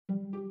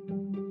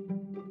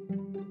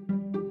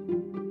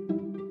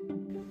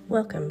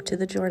Welcome to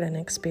the Jordan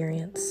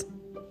Experience.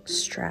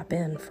 Strap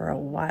in for a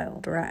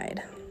wild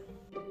ride.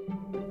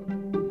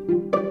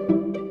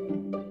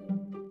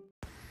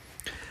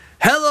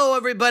 Hello,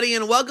 everybody,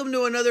 and welcome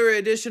to another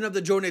edition of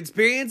the Jordan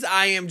Experience.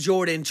 I am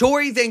Jordan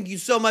Torrey. Thank you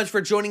so much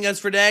for joining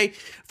us today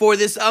for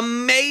this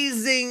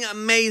amazing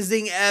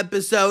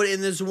episode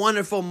in this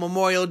wonderful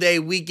Memorial Day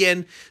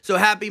weekend. So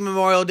happy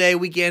Memorial Day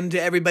weekend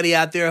to everybody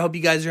out there. I hope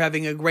you guys are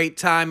having a great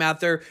time out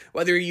there,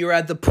 whether you're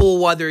at the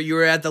pool, whether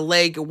you're at the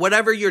lake,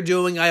 whatever you're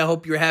doing. I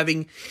hope you're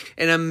having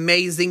an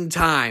amazing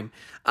time.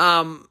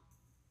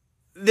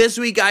 This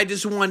week, I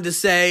just wanted to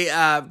say,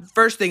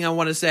 first thing I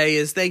want to say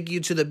is thank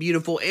you to the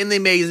beautiful and the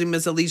amazing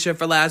Miss Alicia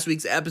for last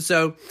week's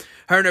episode.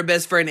 Her and her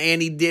best friend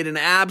Annie did an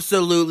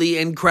absolutely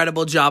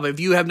incredible job. If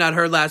you have not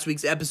heard last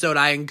week's episode,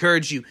 I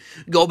encourage you,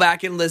 go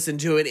back and listen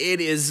to it.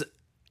 It is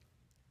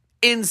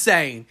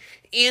insane,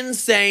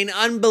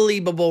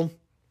 unbelievable.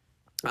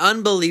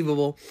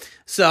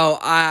 So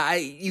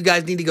you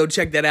guys need to go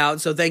check that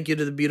out. So thank you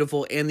to the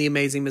beautiful and the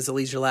amazing Miss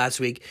Alicia last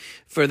week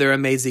for their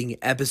amazing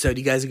episode.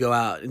 You guys go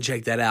out and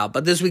check that out.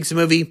 But this week's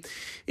movie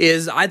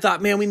is, I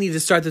thought, man, we need to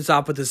start this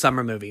off with a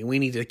summer movie. We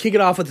need to kick it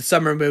off with a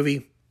summer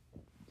movie.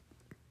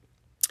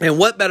 And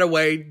what better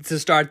way to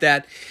start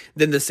that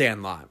than The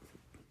Sandlot?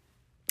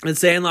 The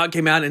Sandlot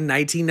came out in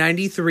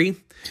 1993.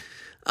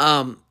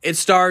 It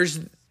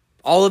stars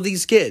all of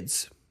these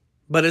kids,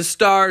 but it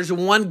stars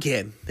one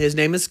kid. His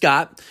name is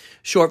Scott,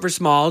 short for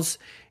Smalls,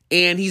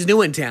 and he's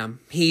new in town.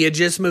 He had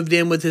just moved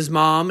in with his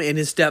mom and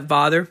his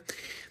stepfather,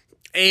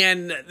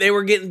 and they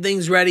were getting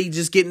things ready,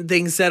 just getting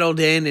things settled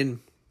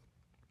in,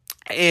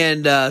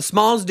 and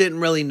Smalls didn't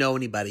really know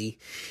anybody,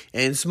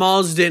 and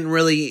Smalls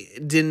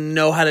didn't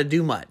know how to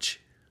do much,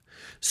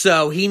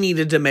 so he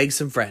needed to make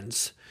some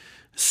friends.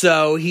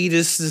 So he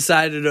just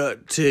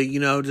decided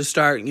to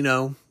start,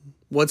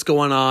 what's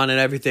going on and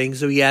everything.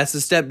 So he asked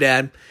his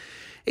stepdad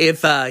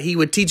if he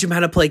would teach him how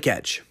to play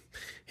catch.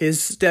 His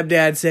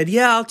stepdad said,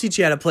 "Yeah, I'll teach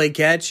you how to play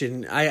catch,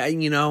 and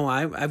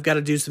I've got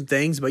to do some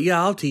things, but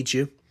yeah, I'll teach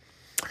you."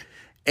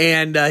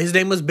 And his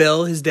name was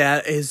Bill. His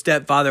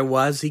stepfather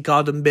was. He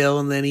called him Bill,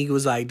 and then he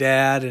was like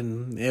Dad,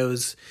 and it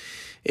was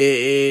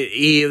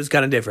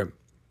kind of different.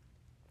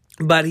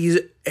 But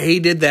he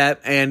did that,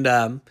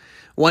 and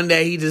one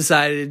day he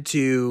decided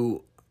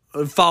to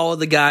follow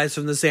the guys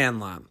from The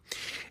Sandlot.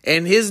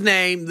 And his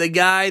name, the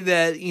guy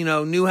that,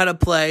 knew how to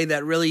play,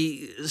 that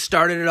really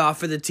started it off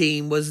for the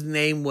team, his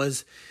name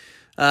was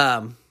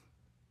Ryan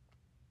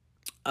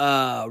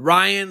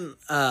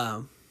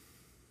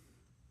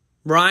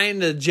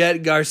the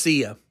Jet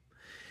Garcia.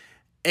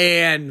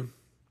 And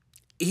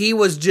he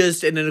was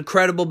just an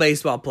incredible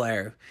baseball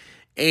player.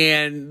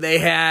 And they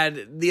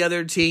had the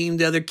other team,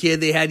 the other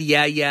kid, they had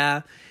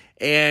Yeah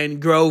and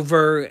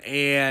Grover,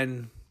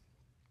 and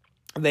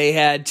they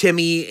had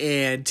Timmy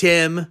and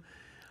Tim.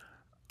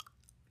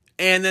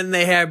 And then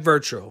they had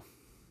Virtual.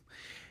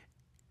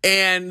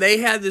 And they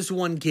had this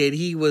one kid.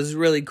 He was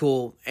really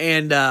cool.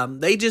 And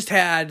they just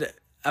had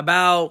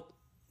about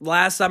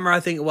last summer,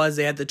 I think it was,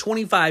 they had the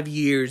 25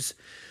 years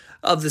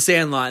of The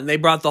Sandlot. And they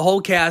brought the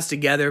whole cast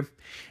together.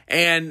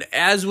 And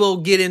as we'll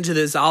get into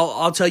this,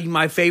 I'll tell you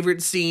my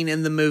favorite scene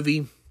in the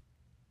movie.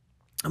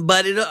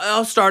 But it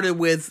all started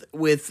with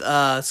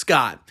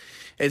Scott.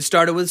 It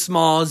started with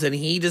Smalls, and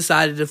he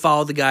decided to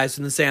follow the guys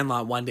from The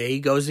Sandlot one day.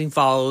 He goes and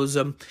follows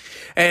them.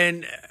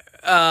 And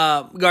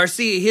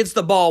Garcia hits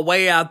the ball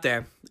way out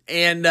there,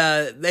 and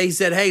they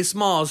said, "Hey,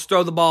 Smalls,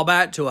 throw the ball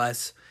back to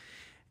us."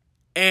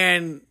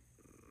 And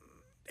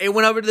it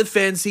went over to the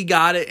fence. He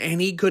got it, and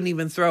he couldn't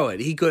even throw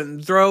it. He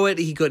couldn't throw it.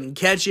 He couldn't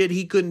catch it.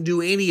 He couldn't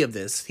do any of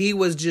this. He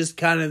was just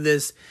kind of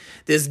this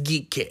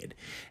geek kid,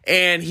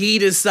 and he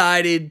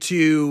decided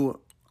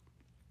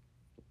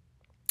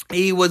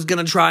he was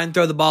going to try and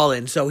throw the ball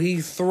in. So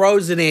he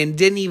throws it in,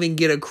 didn't even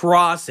get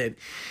across it.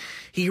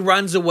 He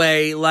runs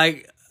away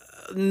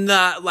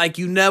not like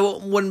you never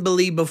wouldn't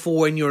believe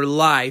before in your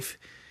life.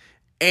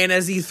 And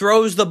as he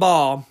throws the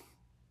ball,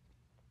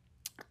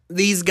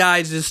 these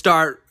guys just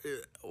start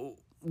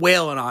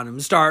wailing on him,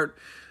 start,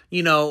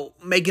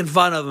 making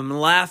fun of him and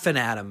laughing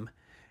at him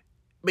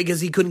because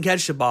he couldn't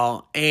catch the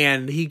ball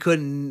and he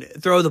couldn't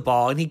throw the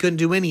ball and he couldn't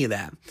do any of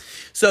that.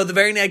 So the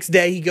very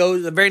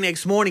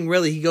next morning,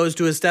 he goes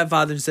to his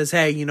stepfather and says,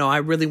 "Hey,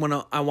 I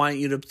want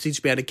you to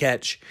teach me how to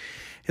catch."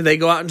 And they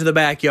go out into the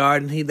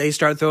backyard and they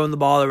start throwing the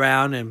ball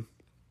around, and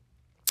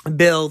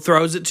Bill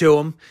throws it to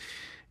him,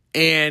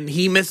 and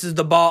he misses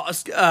the ball.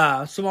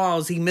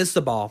 Smalls, he missed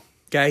the ball.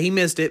 Okay, he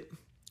missed it.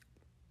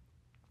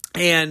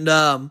 And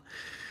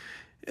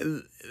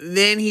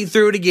then he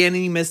threw it again,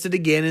 and he missed it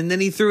again. And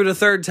then he threw it a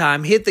third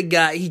time, hit the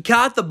guy. He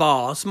caught the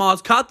ball.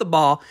 Smalls caught the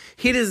ball,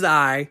 hit his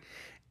eye,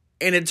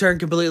 and it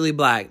turned completely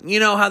black. You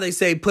know how they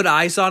say put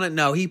ice on it?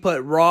 No, he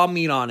put raw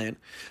meat on it.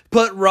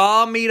 Put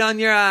raw meat on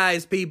your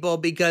eyes, people,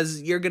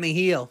 because you're going to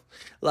heal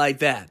like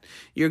that.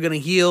 You're going to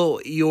heal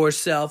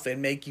yourself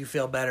and make you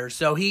feel better.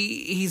 So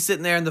he's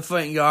sitting there in the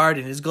front yard,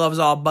 and his gloves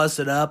all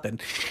busted up,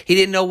 and he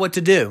didn't know what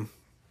to do.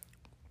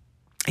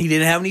 He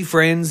didn't have any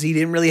friends. He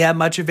didn't really have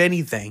much of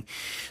anything.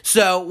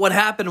 So what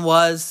happened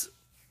was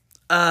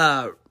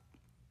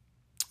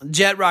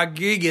Jet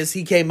Rodriguez,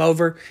 he came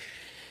over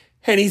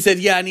and he said,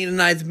 yeah, I need a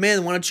ninth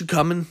man. Why don't you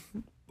come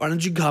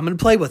and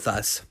play with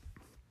us?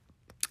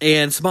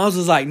 And Smalls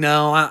was like,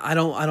 no, I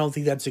don't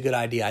think that's a good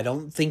idea. I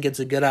don't think it's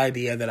a good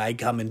idea that I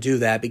come and do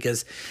that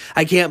because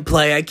I can't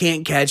play, I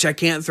can't catch, I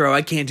can't throw,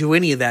 I can't do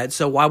any of that.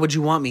 So why would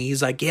you want me?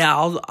 He's like,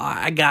 yeah,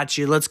 I got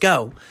you. Let's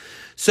go.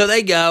 So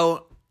they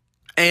go,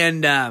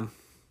 and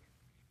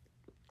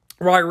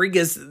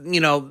Rodriguez,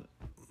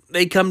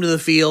 they come to the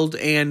field,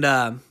 and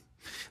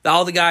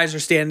all the guys are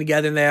standing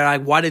together, and they're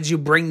like, why did you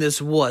bring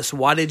this wuss?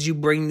 Why did you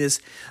bring this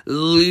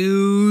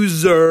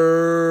loser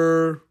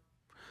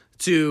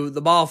to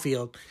the ball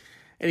field?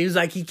 And he was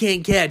like, he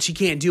can't catch, he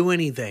can't do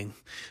anything.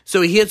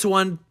 So he hits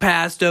one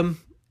past him,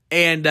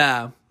 and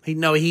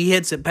he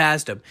hits it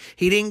past him.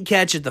 He didn't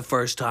catch it the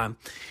first time.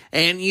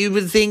 And you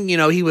would think,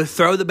 he would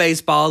throw the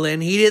baseball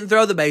in. He didn't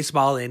throw the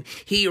baseball in.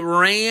 He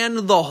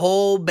ran the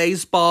whole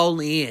baseball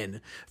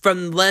in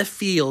from left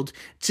field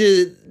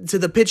to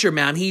the pitcher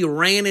mound. He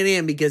ran it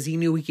in because he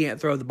knew he can't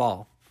throw the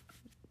ball.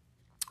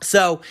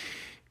 So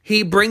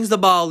he brings the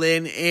ball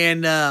in,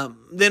 and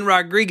then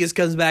Rodriguez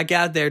comes back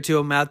out there to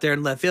him out there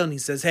in left field, and he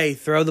says, hey,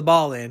 throw the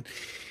ball in.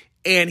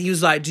 And he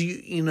was like,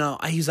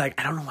 he's like,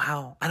 I don't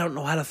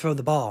know how to throw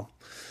the ball.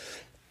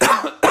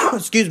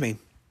 Excuse me.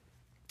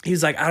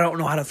 He's like, I don't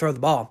know how to throw the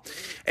ball.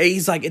 And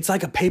he's like, it's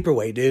like a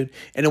paperweight, dude.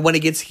 And then when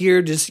it gets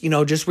here, just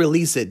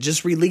release it.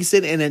 Just release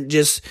it, and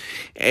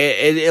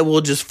it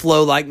will just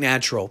flow like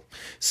natural.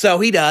 So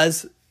he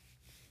does.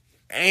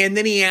 And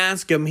then he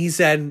asked him, he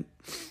said,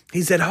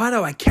 how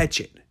do I catch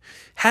it?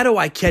 How do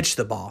I catch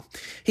the ball?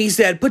 He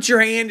said, put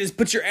your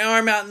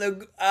arm out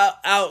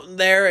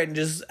there and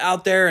just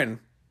out there and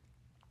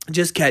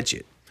just catch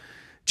it.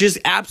 Just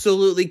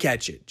absolutely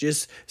catch it.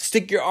 Just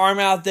stick your arm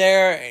out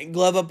there and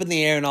glove up in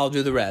the air, and I'll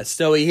do the rest.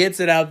 So he hits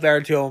it out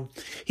there to him.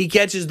 He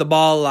catches the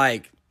ball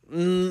like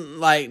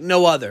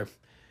no other.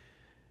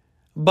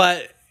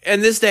 But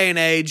in this day and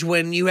age,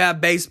 when you have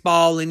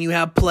baseball and you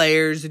have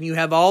players and you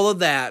have all of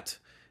that,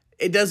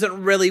 it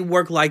doesn't really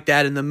work like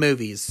that in the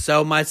movies.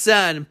 So my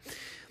son,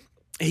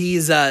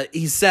 he's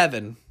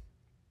 7,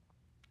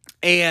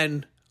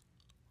 and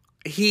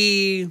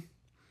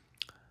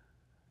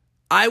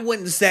I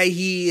wouldn't say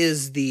he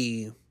is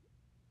the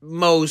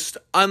most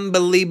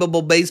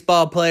unbelievable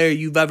baseball player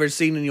you've ever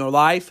seen in your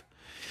life,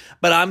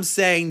 but I'm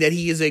saying that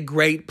he is a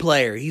great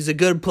player. He's a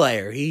good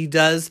player. He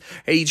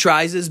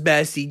tries his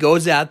best. He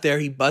goes out there,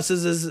 he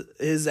busts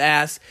his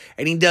ass,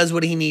 and he does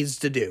what he needs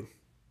to do.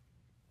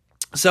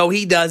 So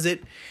he does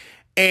it,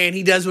 and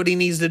he does what he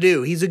needs to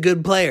do. He's a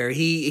good player.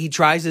 He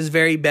tries his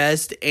very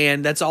best,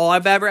 and that's all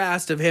I've ever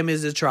asked of him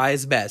is to try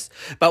his best.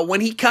 But when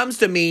he comes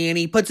to me and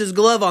he puts his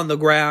glove on the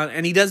ground,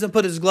 and he doesn't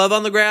put his glove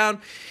on the ground,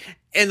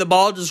 and the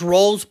ball just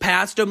rolls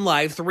past him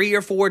like 3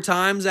 or 4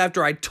 times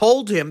after I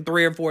told him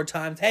 3 or 4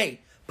 times,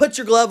 hey, put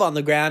your glove on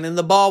the ground, and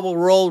the ball will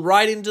roll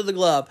right into the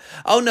glove.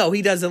 Oh, no,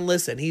 he doesn't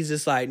listen. He's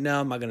just like, no,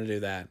 I'm not going to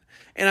do that.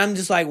 And I'm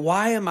just like,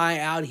 why am I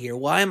out here?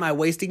 Why am I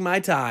wasting my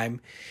time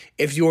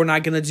if you're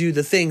not going to do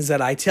the things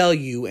that I tell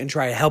you and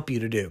try to help you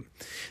to do?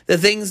 The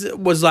things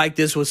was like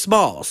this with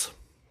Smalls.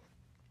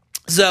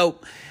 So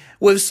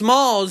with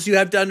Smalls, you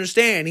have to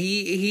understand,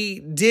 he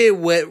did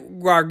what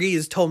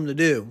Rodriguez told him to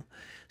do.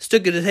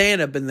 Stuck his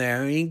hand up in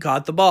there and he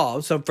caught the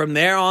ball. So from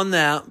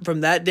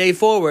that day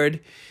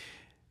forward,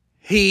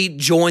 he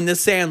joined the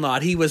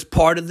Sandlot. He was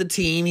part of the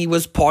team. He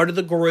was part of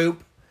the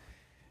group.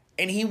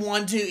 And he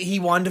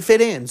wanted to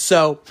fit in.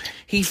 So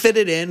he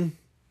fitted in.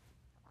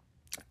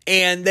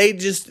 And they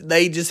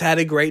just had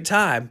a great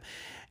time.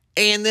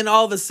 And then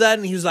all of a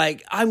sudden, he was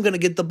like, I'm going to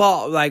get the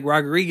ball. Like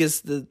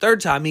Rodriguez, the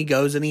third time he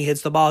goes and he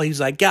hits the ball,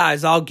 he's like,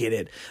 guys, I'll get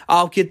it.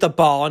 I'll get the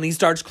ball. And he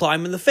starts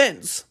climbing the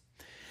fence.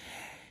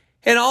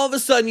 And all of a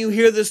sudden, you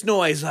hear this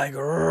noise like,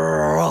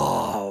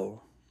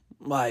 roar,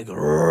 like,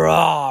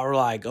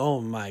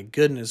 oh my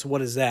goodness,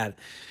 what is that?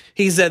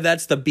 He said,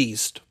 that's the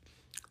beast.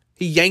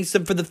 He yanks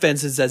him for the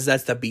fence and says,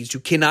 that's the beast. You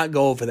cannot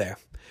go over there.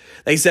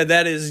 They said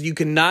you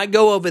cannot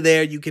go over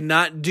there. You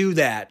cannot do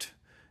that.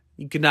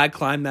 You cannot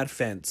climb that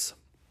fence.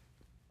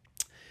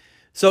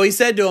 So he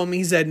said to him,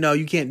 no,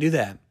 you can't do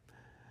that.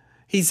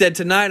 He said,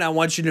 tonight I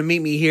want you to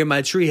meet me here in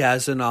my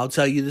treehouse and I'll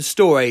tell you the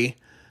story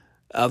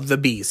of the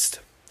beast.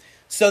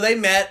 So they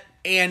met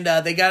and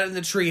they got in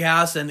the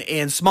treehouse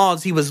and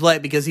Smalls, he was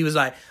late because he was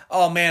like,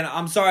 oh man,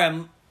 I'm sorry,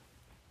 I'm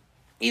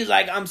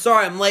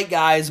late,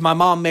 guys. My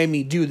mom made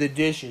me do the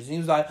dishes. He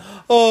was like,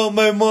 oh,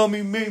 my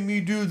mommy made me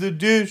do the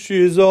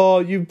dishes. Oh,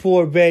 you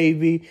poor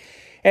baby.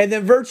 And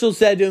then Virgil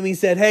said to him, he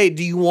said, hey,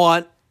 do you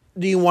want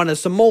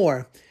some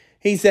more?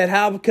 He said,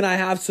 how can I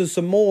have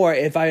some more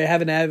if I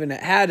haven't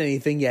had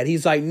anything yet?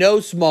 He's like, no,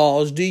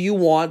 Smalls, do you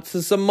want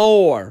some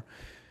more?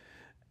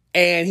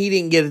 And he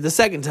didn't get it the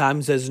second time.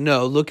 He says,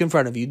 no, look in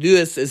front of you.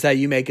 This is how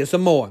you make it some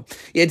more.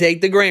 You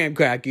take the graham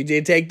cracker,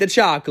 you take the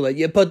chocolate,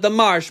 you put the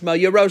marshmallow,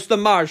 you roast the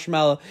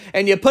marshmallow,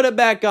 and you put it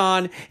back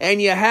on,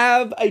 and you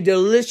have a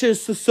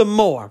delicious some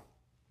more.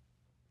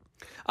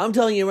 I'm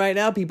telling you right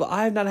now, people,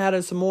 I have not had a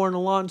s'more in a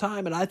long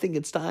time, and I think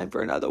it's time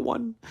for another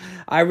one.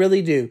 I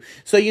really do.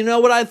 So you know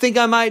what I think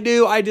I might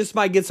do? I just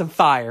might get some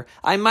fire.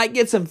 I might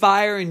get some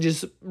fire and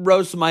just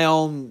roast my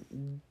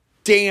own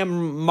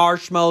damn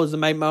marshmallows and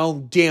make my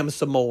own damn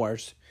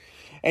s'mores.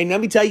 And let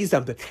me tell you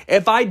something.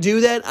 If I do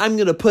that, I'm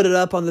going to put it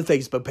up on the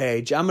Facebook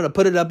page. I'm going to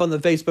put it up on the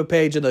Facebook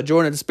page of the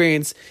Jordan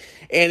Experience,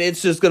 and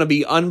it's just going to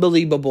be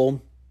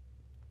unbelievable.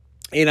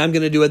 And I'm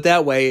going to do it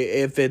that way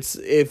if that's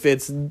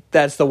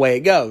the way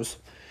it goes.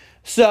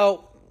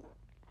 So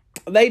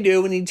they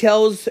do, and he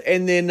tells,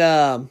 and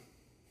then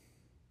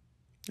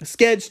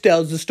Sketch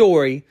tells the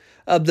story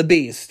of the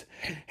beast.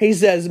 He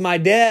says, my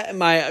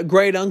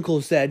great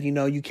uncle said,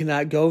 you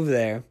cannot go over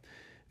there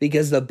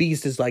because the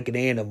beast is like an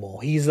animal.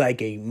 He's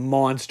like a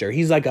monster.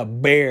 He's like a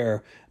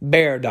bear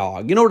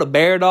dog. You know what a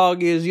bear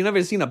dog is? You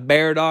never seen a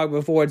bear dog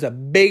before? It's a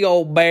big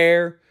old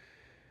bear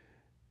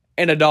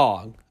and a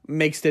dog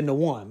mixed into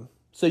one.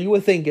 So you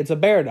would think it's a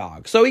bear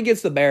dog. So he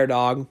gets the bear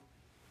dog.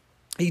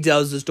 He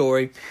tells the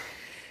story.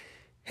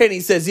 And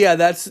he says, yeah,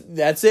 that's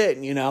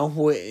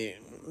it,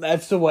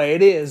 That's the way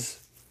it is.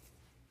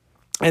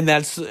 And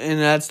that's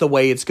the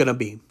way it's going to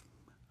be.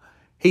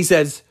 He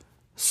says,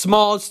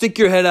 Small, stick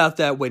your head out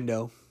that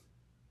window.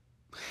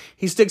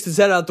 He sticks his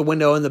head out the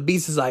window, and the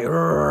beast is like,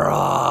 roar,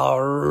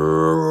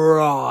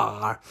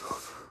 roar,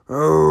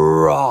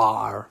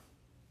 roar.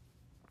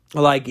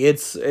 Like,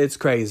 it's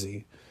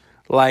crazy.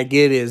 Like,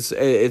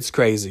 it's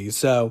crazy.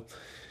 So,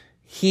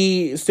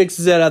 he sticks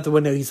his head out the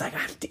window. He's like,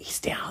 he's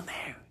down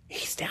there.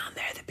 He's down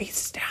there. The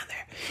beast is down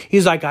there.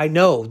 He's like, I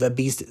know the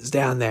beast is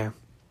down there.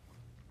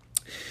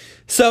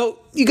 So,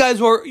 you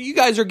guys are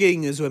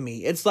getting this with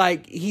me. It's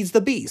like, he's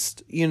the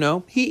beast,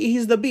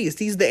 He's the beast.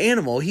 He's the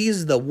animal.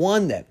 He's the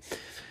one that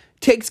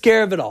takes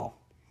care of it all.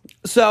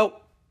 So,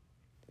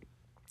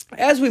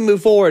 as we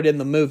move forward in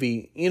the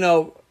movie, he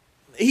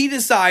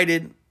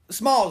decided,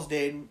 Smalls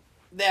did,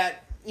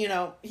 that, he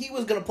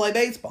was going to play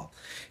baseball.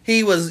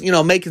 He was,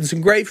 making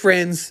some great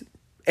friends,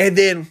 and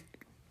then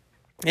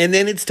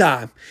it's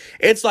time.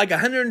 It's like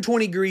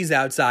 120 degrees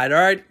outside, all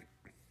right?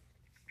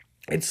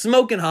 It's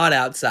smoking hot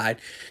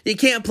outside. You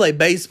can't play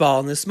baseball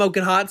in this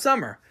smoking hot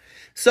summer.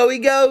 So he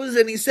goes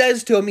and he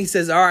says to him,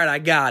 all right, I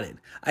got it.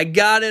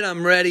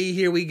 I'm ready.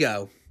 Here we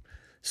go.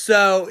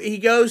 So he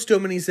goes to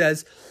him and he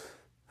says,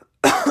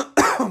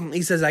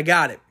 I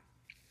got it.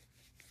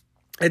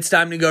 It's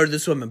time to go to the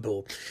swimming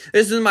pool.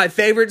 This is my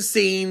favorite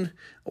scene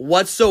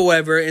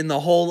whatsoever in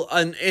all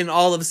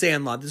of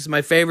Sandlot. This is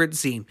my favorite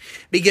scene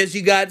because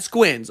you got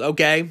Squints,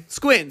 okay?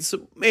 Squints.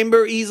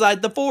 Remember, he's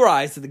like the four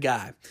eyes of the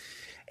guy.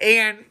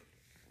 And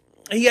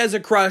he has a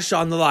crush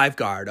on the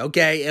lifeguard,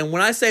 okay? And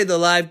when I say the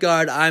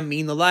lifeguard, I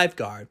mean the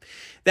lifeguard.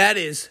 That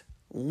is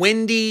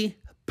Wendy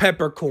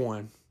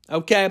Peppercorn,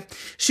 okay?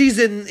 She is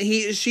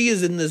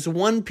in this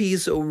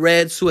one-piece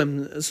red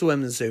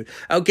swimsuit,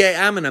 okay?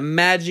 I'm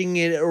imagining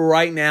it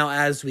right now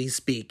as we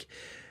speak.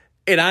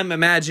 And I'm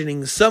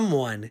imagining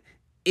someone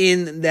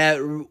in that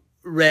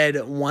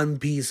red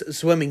one-piece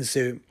swimming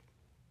suit.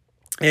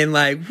 And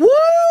like, woo!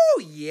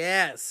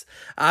 Yes.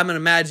 I'm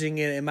imagining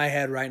it in my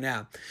head right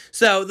now.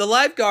 So the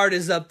lifeguard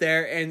is up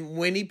there and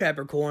Wendy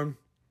Peppercorn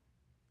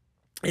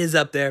is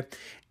up there.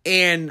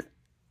 And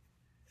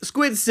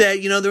Squid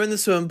said, they're in the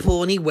swimming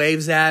pool and he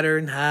waves at her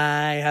and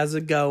hi, how's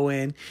it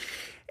going?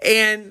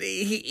 And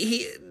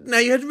he now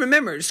you have to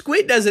remember,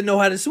 Squid doesn't know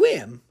how to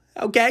swim.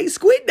 Okay?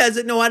 Squid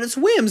doesn't know how to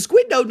swim.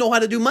 Squid don't know how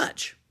to do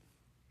much.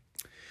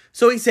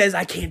 So he says,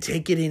 I can't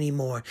take it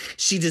anymore.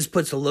 She just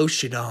puts a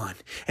lotion on.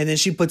 And then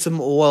she puts some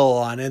oil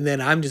on. And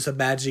then I'm just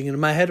imagining in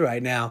my head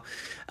right now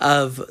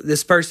of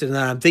this person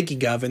that I'm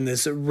thinking of in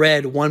this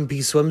red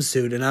one-piece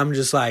swimsuit. And I'm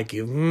just like,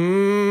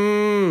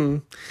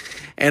 And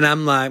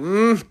I'm like,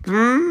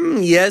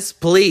 yes,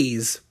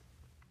 please.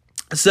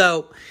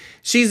 So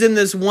she's in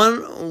the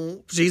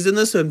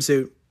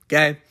swimsuit,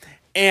 okay?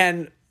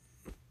 And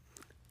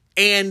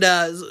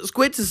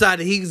Squid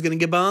decided he was going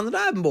to get on the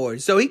diving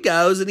board. So he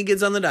goes and he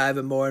gets on the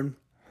diving board.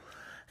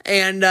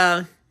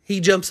 And he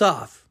jumps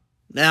off.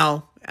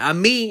 Now,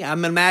 I'm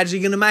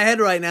imagining in my head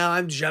right now,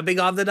 I'm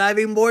jumping off the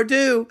diving board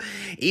too.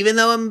 Even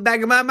though in the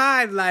back of my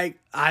mind, like,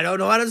 I don't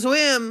know how to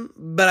swim.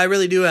 But I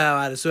really do know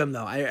how to swim,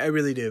 though. I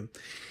really do.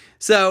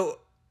 So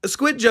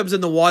Squid jumps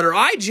in the water.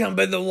 I jump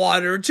in the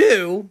water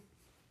too.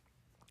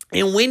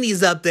 And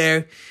Wendy's up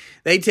there.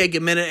 They take a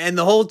minute, and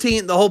the whole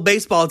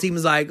baseball team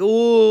is like,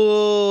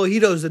 oh, he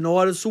doesn't know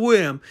how to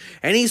swim.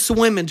 And he's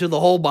swimming to the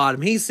whole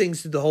bottom. He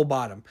sinks to the whole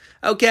bottom.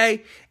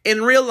 Okay?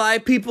 In real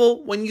life,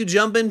 people, when you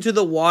jump into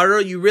the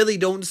water, you really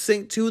don't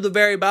sink to the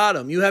very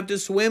bottom. You have to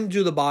swim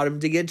to the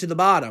bottom to get to the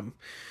bottom.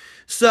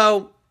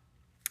 So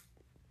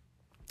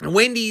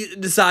Wendy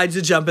decides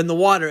to jump in the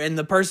water, and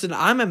the person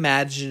I'm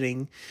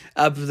imagining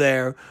up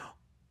there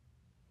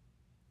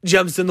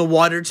jumps in the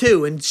water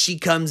too, and she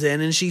comes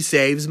in and she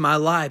saves my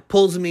life,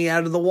 pulls me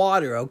out of the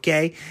water,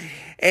 okay?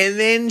 And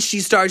then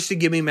she starts to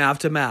give me mouth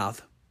to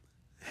mouth.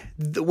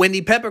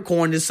 Wendy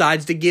Peppercorn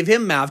decides to give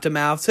him mouth to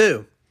mouth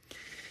too.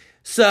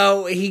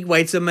 So he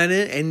waits a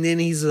minute, and then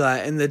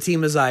and the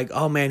team is like,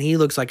 oh man, he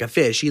looks like a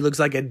fish. He looks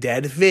like a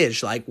dead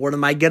fish. Like, what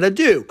am I going to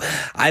do?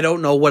 I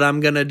don't know what I'm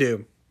going to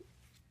do.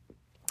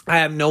 I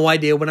have no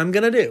idea what I'm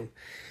going to do.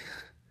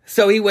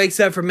 So he wakes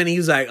up for a minute.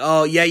 He's like,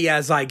 oh, yeah.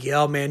 It's like,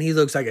 yo, man, he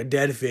looks like a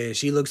dead fish.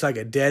 He looks like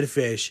a dead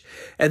fish.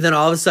 And then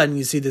all of a sudden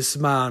you see this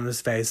smile on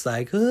his face,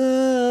 like,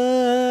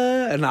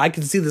 and I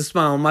can see the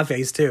smile on my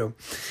face too.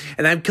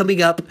 And I'm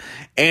coming up,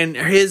 and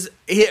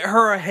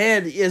her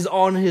head is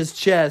on his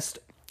chest,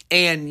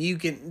 and you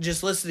can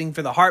just listening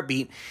for the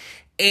heartbeat,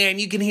 and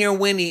you can hear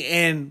Wendy,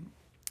 and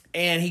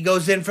he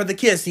goes in for the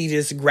kiss. He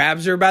just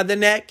grabs her by the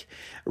neck,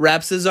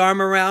 wraps his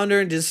arm around her,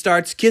 and just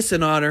starts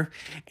kissing on her.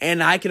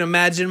 And I can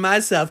imagine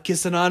myself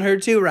kissing on her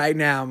too right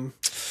now.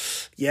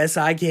 Yes,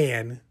 I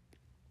can.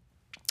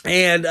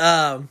 And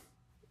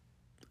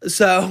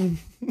so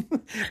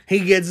he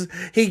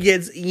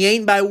gets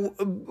yanked by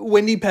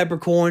Wendy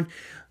Peppercorn,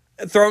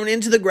 thrown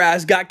into the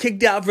grass, got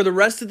kicked out for the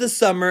rest of the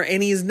summer,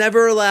 and he's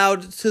never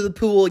allowed to the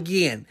pool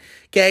again.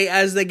 Okay,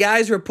 as the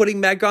guys were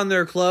putting back on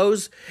their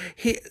clothes,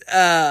 he's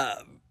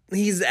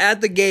at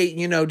the gate,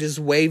 just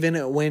waving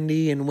at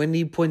Wendy, and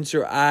Wendy points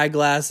her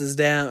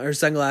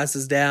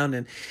sunglasses down,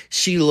 and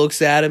she looks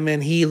at him,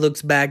 and he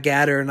looks back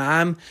at her, and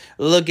I'm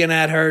looking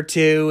at her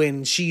too,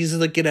 and she's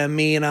looking at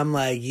me, and I'm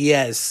like,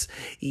 yes.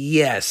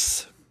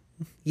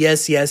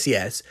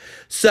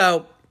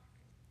 So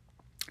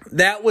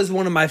that was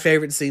one of my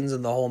favorite scenes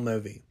in the whole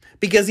movie,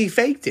 because he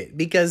faked it,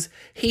 because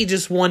he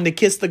just wanted to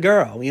kiss the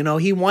girl,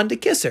 he wanted to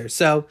kiss her.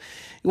 So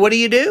what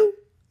do?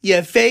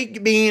 You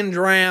fake being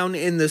drowned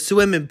in the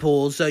swimming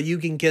pool so you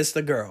can kiss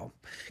the girl.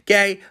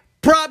 Okay?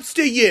 Props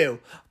to you.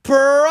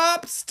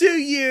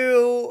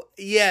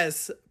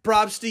 Yes,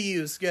 props to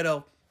you,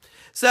 Skittle.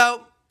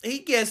 So he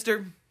kissed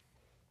her.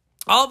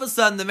 All of a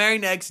sudden, the very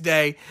next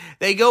day,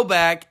 they go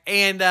back,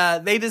 and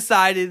they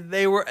decided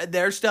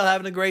they're still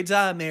having a great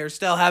time. They are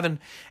still having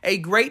a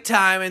great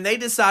time, and they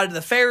decided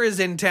the fair is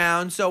in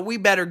town, so we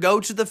better go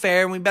to the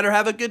fair, and we better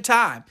have a good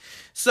time.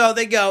 So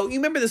they go, you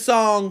remember the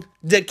song,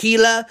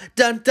 Tequila?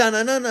 Dun, dun,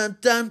 dun, dun, dun,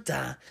 dun,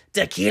 dun,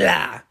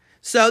 Tequila.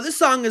 So this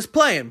song is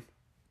playing.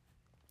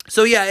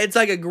 So yeah, it's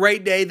like a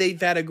great day. They've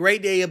had a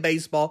great day of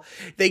baseball.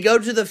 They go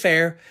to the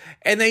fair,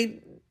 and they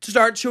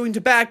start chewing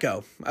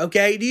tobacco,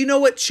 okay? Do you know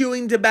what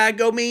chewing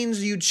tobacco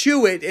means? You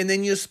chew it and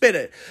then you spit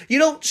it. You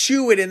don't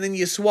chew it and then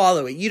you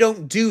swallow it. You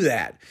don't do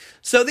that.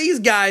 So these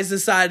guys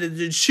decided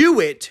to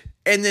chew it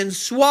and then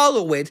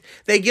swallow it.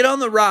 They get on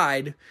the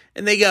ride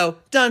and they go,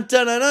 dun,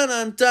 dun, dun, dun,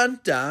 dun, dun,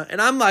 dun.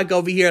 And I'm like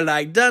over here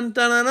like, dun,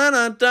 dun, dun, dun,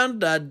 dun, dun,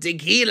 dun,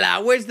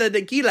 tequila. Where's the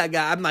tequila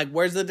guy? I'm like,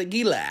 where's the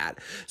tequila at?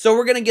 So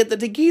we're going to get the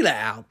tequila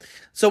out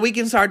so we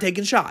can start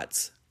taking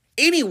shots.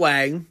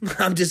 Anyway,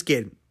 I'm just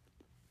kidding.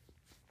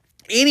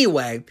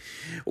 Anyway,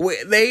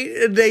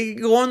 they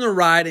go on the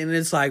ride, and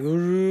it's like,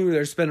 ooh,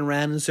 they're spinning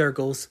around in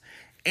circles.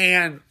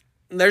 And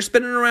they're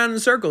spinning around in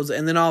circles,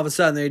 and then all of a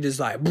sudden, they're just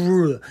like,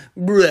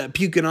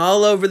 puking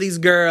all over these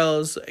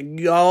girls,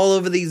 all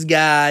over these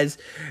guys.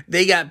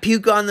 They got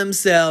puke on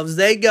themselves.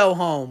 They go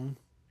home.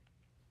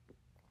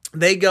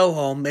 They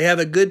have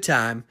a good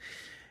time.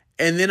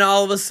 And then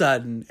all of a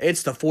sudden,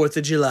 it's the 4th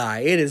of July.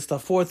 It is the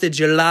 4th of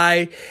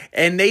July,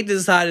 and they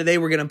decided they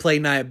were going to play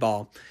night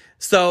ball.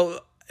 So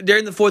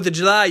during the 4th of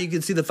July, you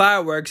can see the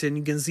fireworks, and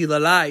you can see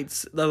the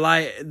lights in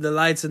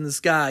the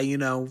sky,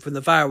 from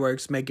the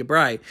fireworks make it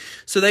bright.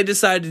 So they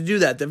decided to do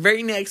that. The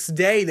very next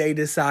day, they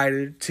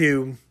decided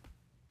to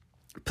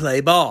play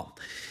ball.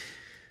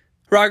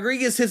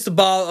 Rodriguez hits the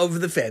ball over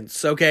the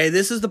fence. Okay,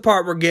 this is the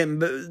part we're getting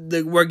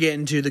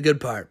to, the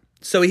good part.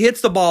 So he hits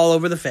the ball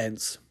over the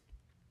fence.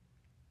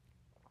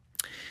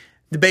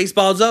 The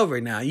baseball's over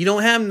now.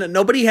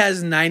 Nobody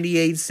has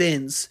 98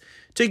 cents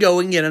to go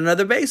and get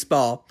another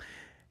baseball.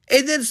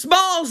 And then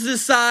Smalls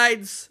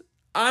decides,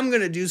 I'm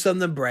going to do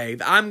something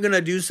brave. I'm going to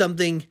do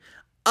something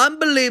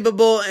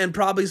unbelievable, and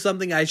probably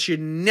something I should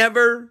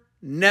never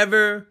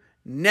do.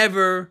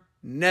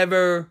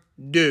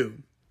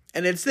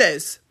 And it's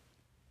this.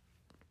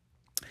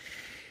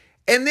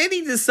 And then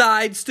he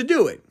decides to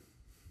do it.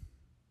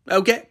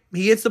 Okay?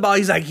 He hits the ball.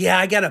 He's like, yeah,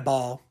 I got a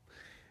ball.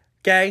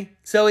 Okay?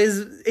 So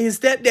his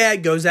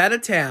stepdad goes out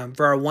of town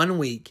for 1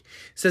 week.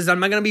 Says, I'm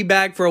not going to be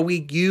back for a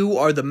week. You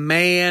are the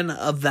man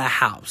of the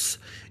house.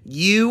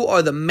 You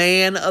are the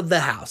man of the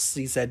house,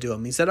 he said to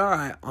him. He said, all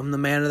right, I'm the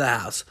man of the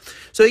house.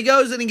 So he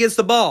goes and he gets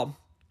the ball.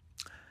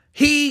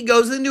 He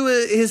goes into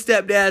his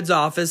stepdad's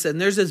office, and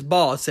there's this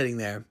ball sitting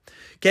there.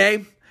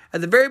 Okay?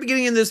 At the very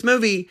beginning of this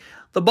movie,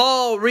 the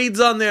ball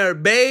reads on there,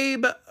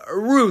 Babe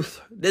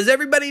Ruth. Does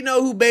everybody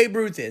know who Babe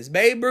Ruth is?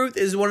 Babe Ruth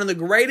is one of the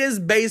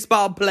greatest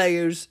baseball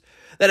players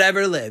that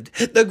ever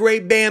lived. The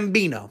great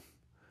Bambino.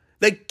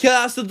 The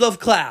Castle of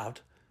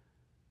Cloud.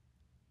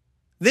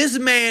 This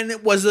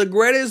man was the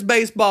greatest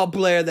baseball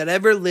player that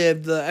ever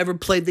lived, ever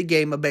played the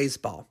game of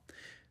baseball.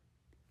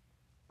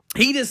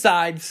 He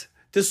decides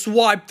to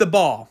swipe the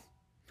ball.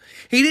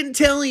 He didn't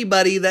tell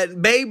anybody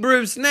that Babe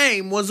Ruth's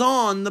name was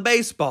on the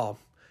baseball.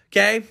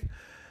 Okay?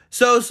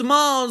 So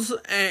Smalls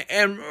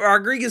and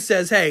Rodriguez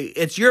says, hey,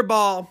 it's your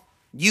ball,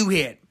 you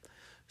hit.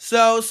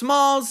 So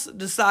Smalls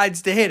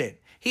decides to hit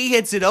it. He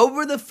hits it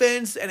over the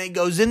fence and it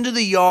goes into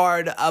the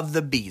yard of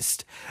the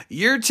beast.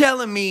 You're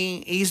telling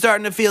me he's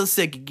starting to feel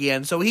sick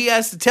again. So he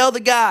has to tell the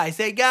guys,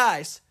 hey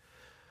guys,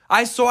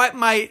 I swiped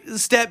my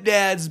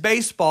stepdad's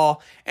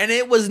baseball and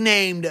it was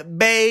named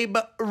Babe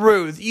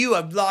Ruth. You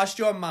have lost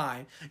your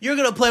mind. You're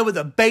going to play with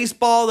a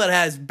baseball that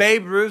has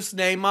Babe Ruth's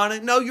name on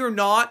it? No, you're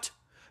not.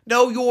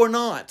 No, you're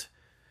not.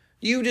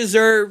 You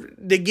deserve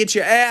to get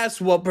your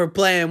ass whooped for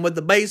playing with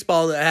the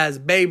baseball that has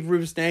Babe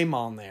Ruth's name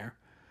on there.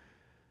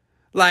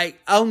 Like,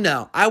 oh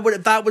no.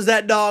 If I was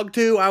that dog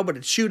too, I would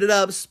have chewed it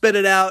up, spit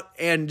it out,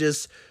 and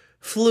just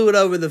flew it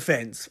over the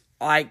fence.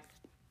 Like,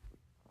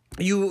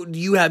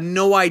 you have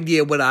no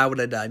idea what I would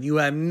have done. You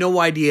have no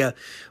idea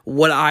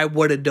what I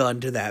would have done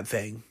to that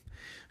thing.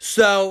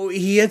 So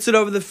he hits it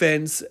over the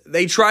fence.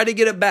 They try to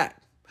get it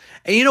back.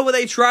 And you know what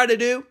they try to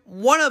do?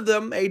 One of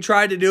them, they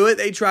tried to do it.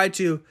 They tried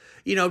to,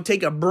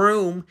 take a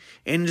broom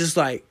and just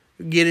like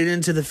get it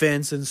into the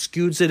fence and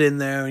scoots it in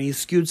there. And he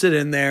scoots it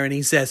in there and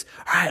he says,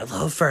 all right, a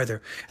little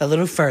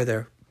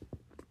further.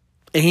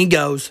 And he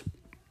goes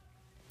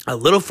a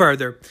little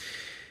further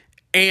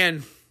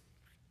and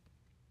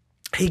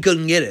he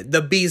couldn't get it.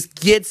 The beast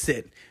gets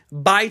it,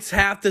 bites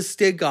half the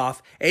stick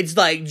off. It's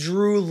like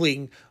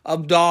drooling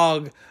of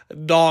dog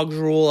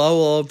drool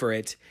all over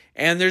it.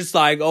 And there's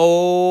like,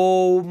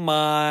 oh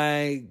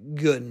my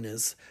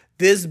goodness,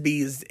 this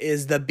beast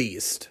is the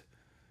beast.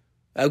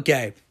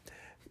 Okay.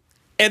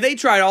 And they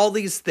tried all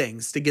these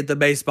things to get the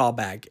baseball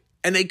back,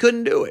 and they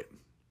couldn't do it.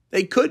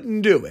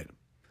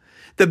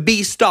 The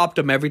beast stopped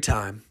them every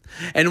time.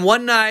 And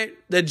one night,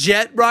 the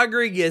Jet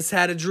Rodriguez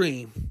had a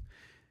dream.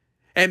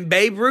 And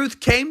Babe Ruth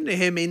came to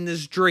him in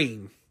this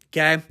dream.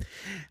 Okay?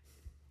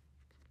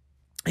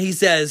 He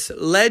says,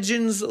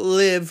 legends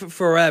live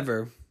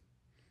forever.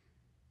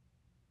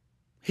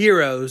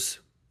 Heroes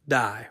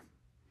die.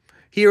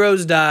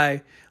 Heroes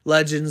die.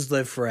 Legends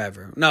live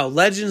forever. No,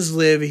 legends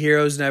live,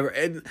 heroes never.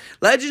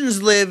 Legends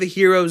live,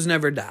 heroes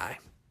never die.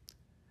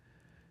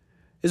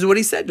 Is what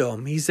he said to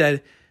him. He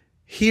said,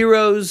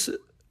 heroes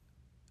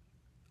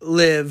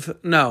live.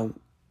 No.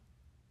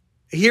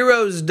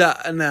 Heroes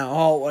die.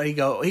 No, he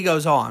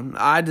goes on.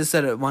 I just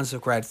said it once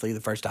correctly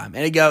the first time.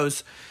 And he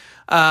goes,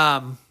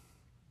 what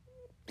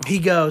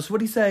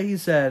did he say? He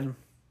said,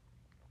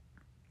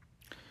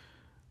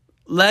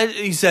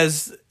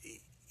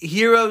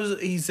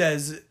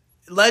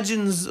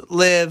 legends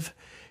live,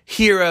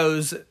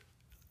 heroes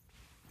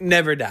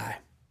never die.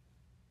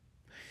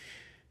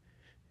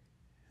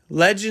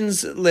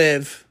 Legends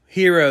live,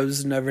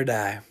 heroes never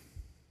die.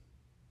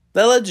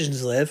 The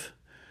legends live,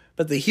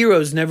 but the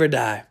heroes never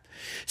die.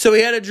 So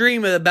he had a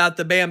dream about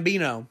the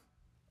Bambino.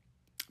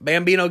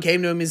 Bambino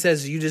came to him and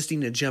says, you just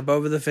need to jump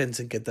over the fence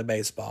and get the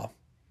baseball.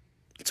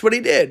 That's what he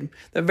did.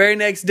 The very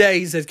next day,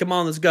 he says, come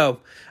on, let's go.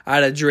 I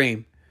had a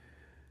dream.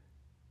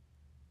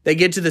 They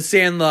get to the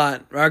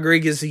sandlot.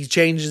 Rodriguez, he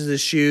changes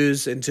his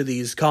shoes into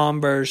these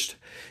Converse,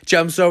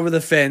 jumps over the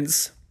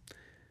fence.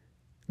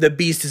 The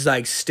beast is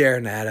like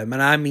staring at him.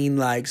 And I mean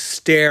like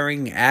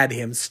staring at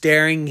him,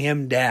 staring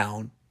him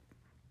down.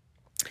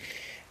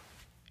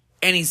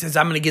 And he says,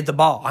 I'm going to get the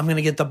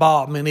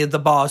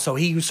ball. So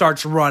he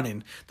starts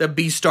running. The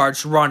beast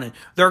starts running.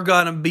 They're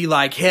going to be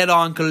like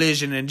head-on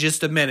collision in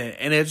just a minute.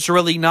 And it's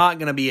really not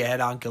going to be a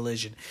head-on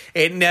collision.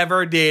 It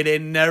never did.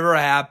 It never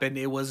happened.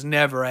 It was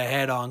never a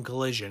head-on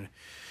collision.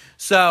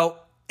 So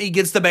he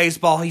gets the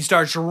baseball. He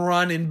starts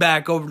running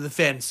back over the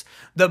fence.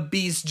 The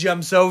beast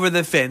jumps over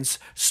the fence,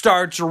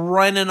 starts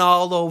running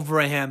all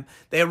over him.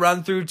 They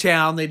run through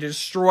town. They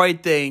destroy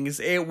things.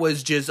 It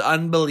was just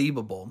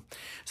unbelievable.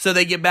 So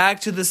they get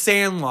back to the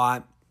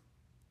sandlot,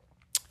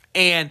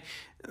 and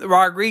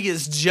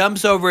Rodriguez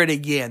jumps over it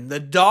again.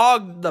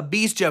 The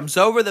beast jumps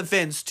over the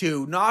fence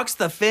too, knocks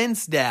the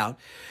fence down.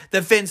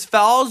 The fence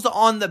falls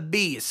on the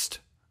beast.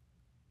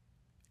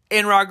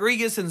 And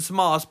Rodriguez and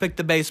Smalls pick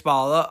the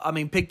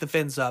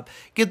fence up,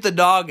 get the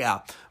dog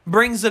out,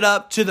 brings it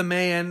up to the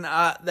man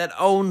that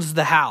owns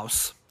the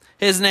house.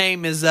 His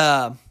name is,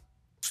 what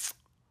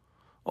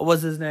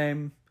was his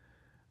name?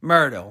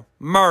 Myrtle.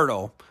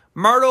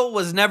 Myrtle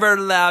was never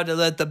allowed to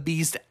let the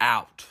beast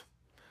out.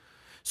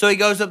 So he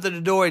goes up to the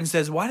door and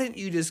says, why didn't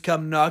you just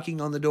come knocking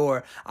on the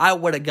door? I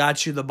would have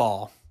got you the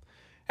ball.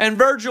 And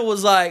Virgil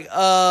was like,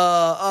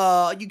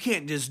 you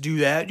can't just do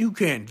that. You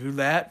can't do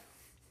that.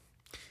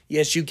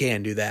 Yes, you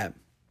can do that.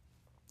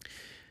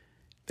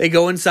 They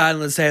go inside and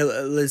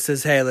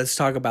let's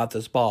talk about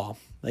this ball.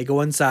 They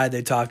go inside,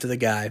 they talk to the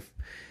guy.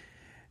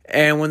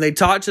 And when they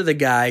talk to the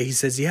guy, he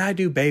says, yeah, I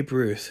do Babe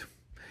Ruth.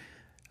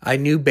 I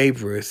knew Babe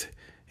Ruth.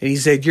 And he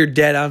said, you're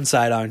dead on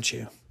side, aren't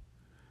you?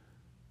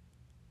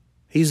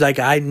 He's like,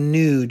 I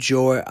knew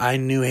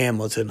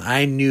Hamilton.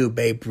 I knew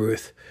Babe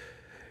Ruth.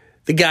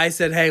 The guy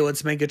said, hey,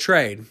 let's make a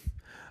trade.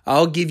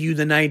 I'll give you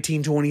the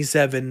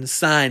 1927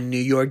 signed New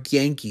York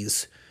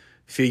Yankees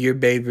for your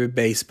Babe Ruth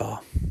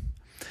baseball.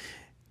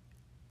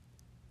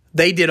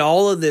 They did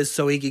all of this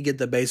so he could get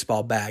the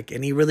baseball back.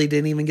 And he really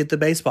didn't even get the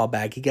baseball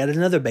back. He got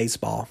another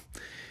baseball.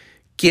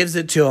 Gives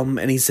it to him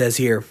and he says,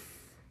 Here,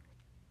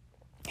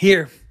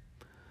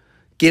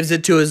 gives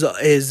it to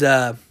his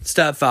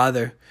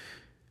stepfather,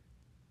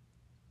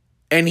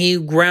 and he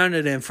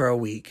grounded him for a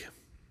week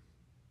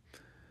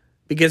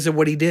because of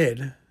what he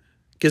did.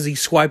 Because he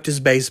swiped his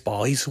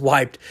baseball. He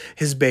swiped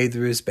his Babe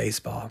Ruth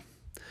baseball.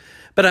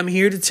 But I'm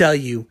here to tell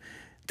you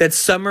that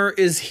summer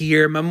is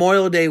here.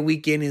 Memorial Day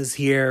weekend is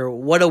here.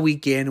 What a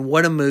weekend.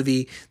 What a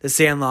movie The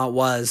Sandlot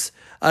was.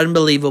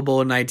 Unbelievable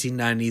in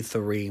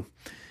 1993. A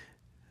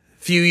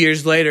few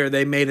years later,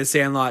 they made a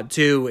Sandlot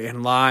 2,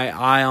 and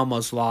I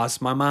almost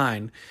lost my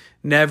mind.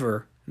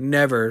 Never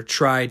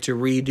try to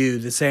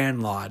redo The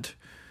Sandlot.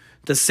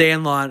 The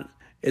Sandlot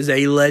is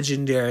a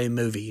legendary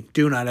movie.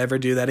 Do not ever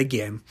do that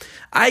again.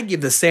 I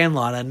give The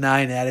Sandlot a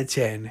 9 out of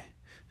 10.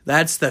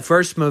 That's the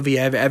first movie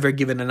I've ever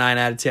given a 9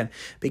 out of 10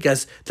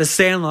 because The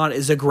Sandlot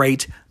is a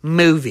great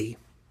movie.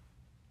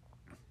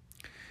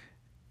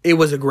 It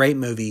was a great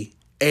movie,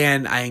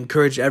 and I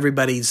encourage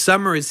everybody.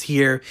 Summer is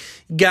here.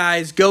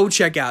 Guys, go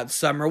check out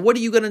Summer. What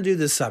are you going to do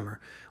this summer?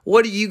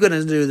 What are you going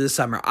to do this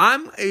summer?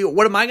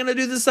 What am I going to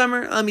do this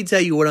summer? Let me tell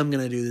you what I'm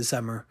going to do this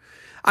summer.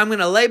 I'm going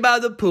to lay by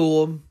the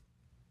pool.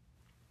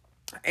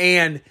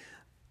 And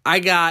I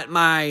got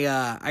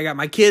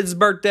my kid's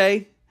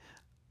birthday.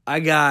 I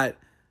got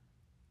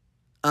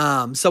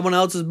someone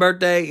else's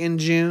birthday in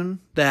June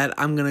that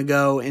I'm gonna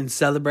go and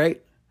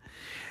celebrate.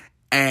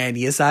 And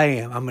yes, I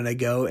am. I'm gonna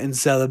go and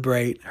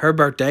celebrate her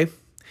birthday.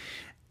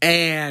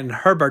 And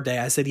her birthday,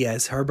 I said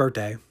yes, her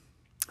birthday.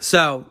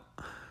 So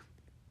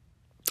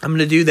I'm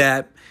gonna do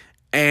that,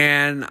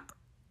 and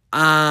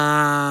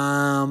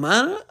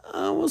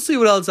we'll see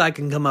what else I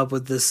can come up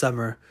with this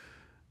summer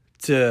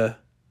to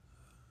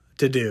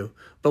do,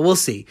 but we'll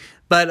see.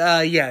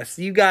 But yes,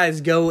 you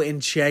guys go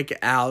and check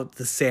out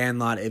The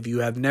Sandlot if you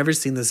have never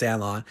seen The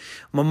Sandlot.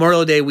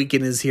 Memorial Day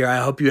weekend is here. I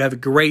hope you have a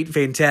great,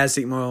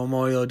 fantastic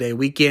Memorial Day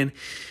weekend.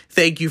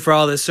 Thank you for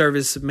all the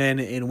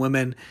servicemen and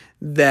women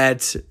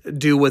that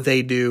do what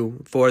they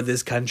do for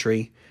this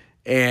country.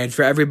 And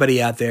for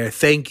everybody out there,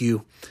 thank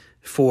you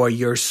for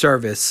your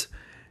service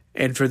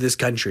and for this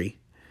country.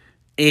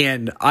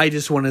 And I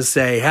just want to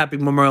say happy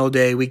Memorial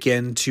Day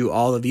weekend to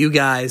all of you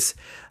guys.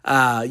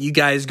 You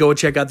guys go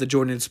check out the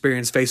Jordan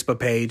Experience Facebook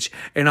page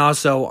and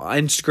also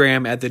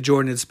Instagram at the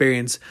Jordan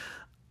Experience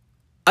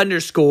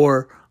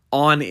 _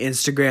 on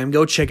Instagram.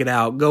 Go check it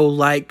out. Go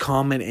like,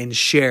 comment, and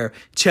share.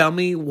 Tell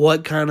me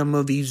what kind of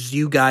movies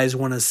you guys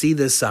want to see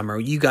this summer.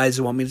 You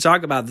guys want me to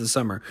talk about this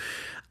summer.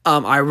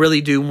 I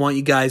really do want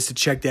you guys to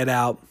check that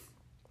out.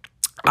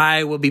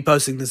 I will be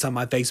posting this on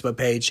my Facebook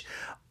page,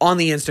 on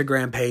the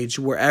Instagram page,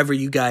 wherever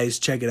you guys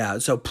check it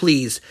out. So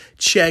please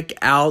check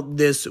out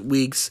this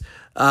week's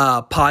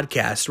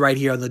podcast right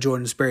here on the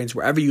Jordan Experience,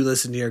 wherever you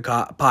listen to your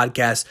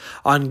podcast,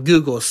 on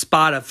Google,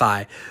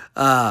 Spotify,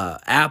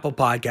 Apple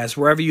Podcasts,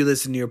 wherever you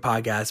listen to your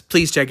podcast.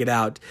 Please check it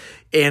out.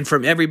 And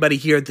from everybody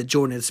here at the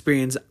Jordan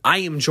Experience, I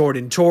am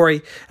Jordan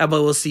Torrey, and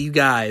we'll see you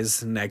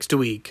guys next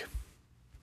week.